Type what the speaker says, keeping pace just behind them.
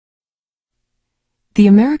The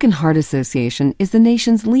American Heart Association is the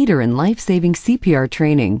nation's leader in life-saving CPR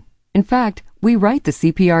training. In fact, we write the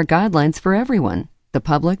CPR guidelines for everyone, the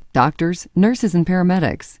public, doctors, nurses, and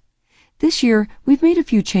paramedics. This year, we've made a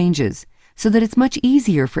few changes so that it's much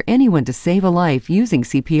easier for anyone to save a life using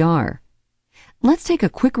CPR. Let's take a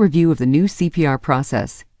quick review of the new CPR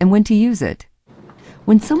process and when to use it.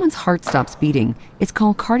 When someone's heart stops beating, it's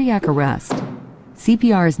called cardiac arrest.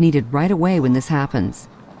 CPR is needed right away when this happens.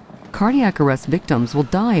 Cardiac arrest victims will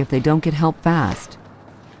die if they don't get help fast.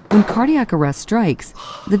 When cardiac arrest strikes,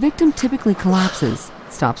 the victim typically collapses,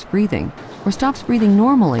 stops breathing, or stops breathing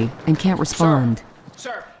normally and can't respond.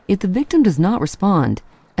 Sir. If the victim does not respond,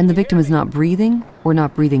 and the victim is not breathing or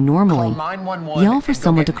not breathing normally, yell for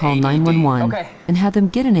someone to call 911 and have them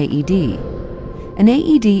get an AED. An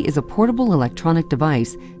AED is a portable electronic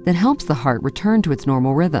device that helps the heart return to its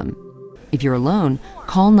normal rhythm. If you're alone,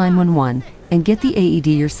 call 911 and get the AED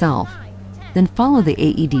yourself. Then follow the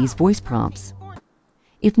AED's voice prompts.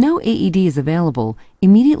 If no AED is available,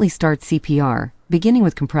 immediately start CPR, beginning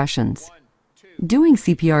with compressions. Doing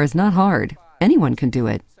CPR is not hard. Anyone can do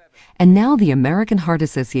it. And now the American Heart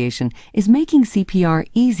Association is making CPR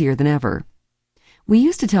easier than ever. We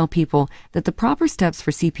used to tell people that the proper steps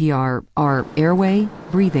for CPR are airway,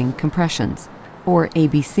 breathing, compressions, or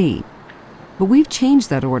ABC. But we've changed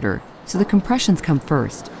that order, so the compressions come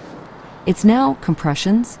first. It's now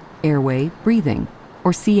compressions, airway, breathing,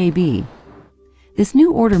 or CAB. This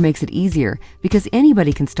new order makes it easier because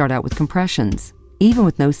anybody can start out with compressions, even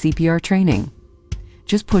with no CPR training.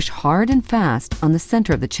 Just push hard and fast on the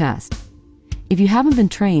center of the chest. If you haven't been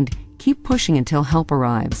trained, keep pushing until help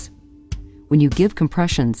arrives. When you give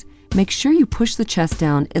compressions, make sure you push the chest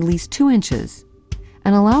down at least 2 inches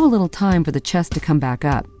and allow a little time for the chest to come back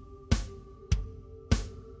up.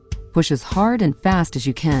 Push as hard and fast as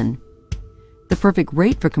you can. The perfect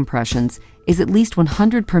rate for compressions is at least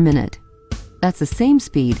 100 per minute. That's the same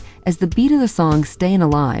speed as the beat of the song Stayin'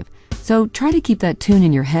 Alive, so try to keep that tune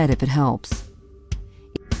in your head if it helps.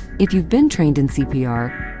 If you've been trained in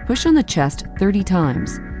CPR, push on the chest 30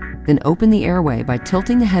 times, then open the airway by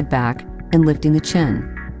tilting the head back and lifting the chin.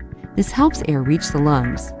 This helps air reach the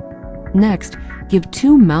lungs. Next, give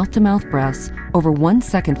 2 mouth-to-mouth breaths over 1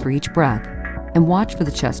 second for each breath, and watch for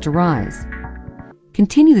the chest to rise.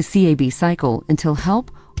 Continue the CAB cycle until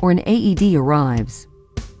help or an AED arrives.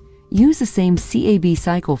 Use the same CAB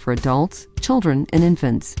cycle for adults, children, and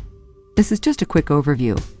infants. This is just a quick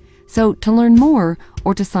overview. So, to learn more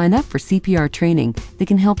or to sign up for CPR training that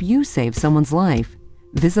can help you save someone's life,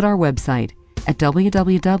 visit our website at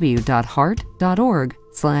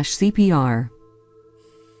www.heart.org/CPR.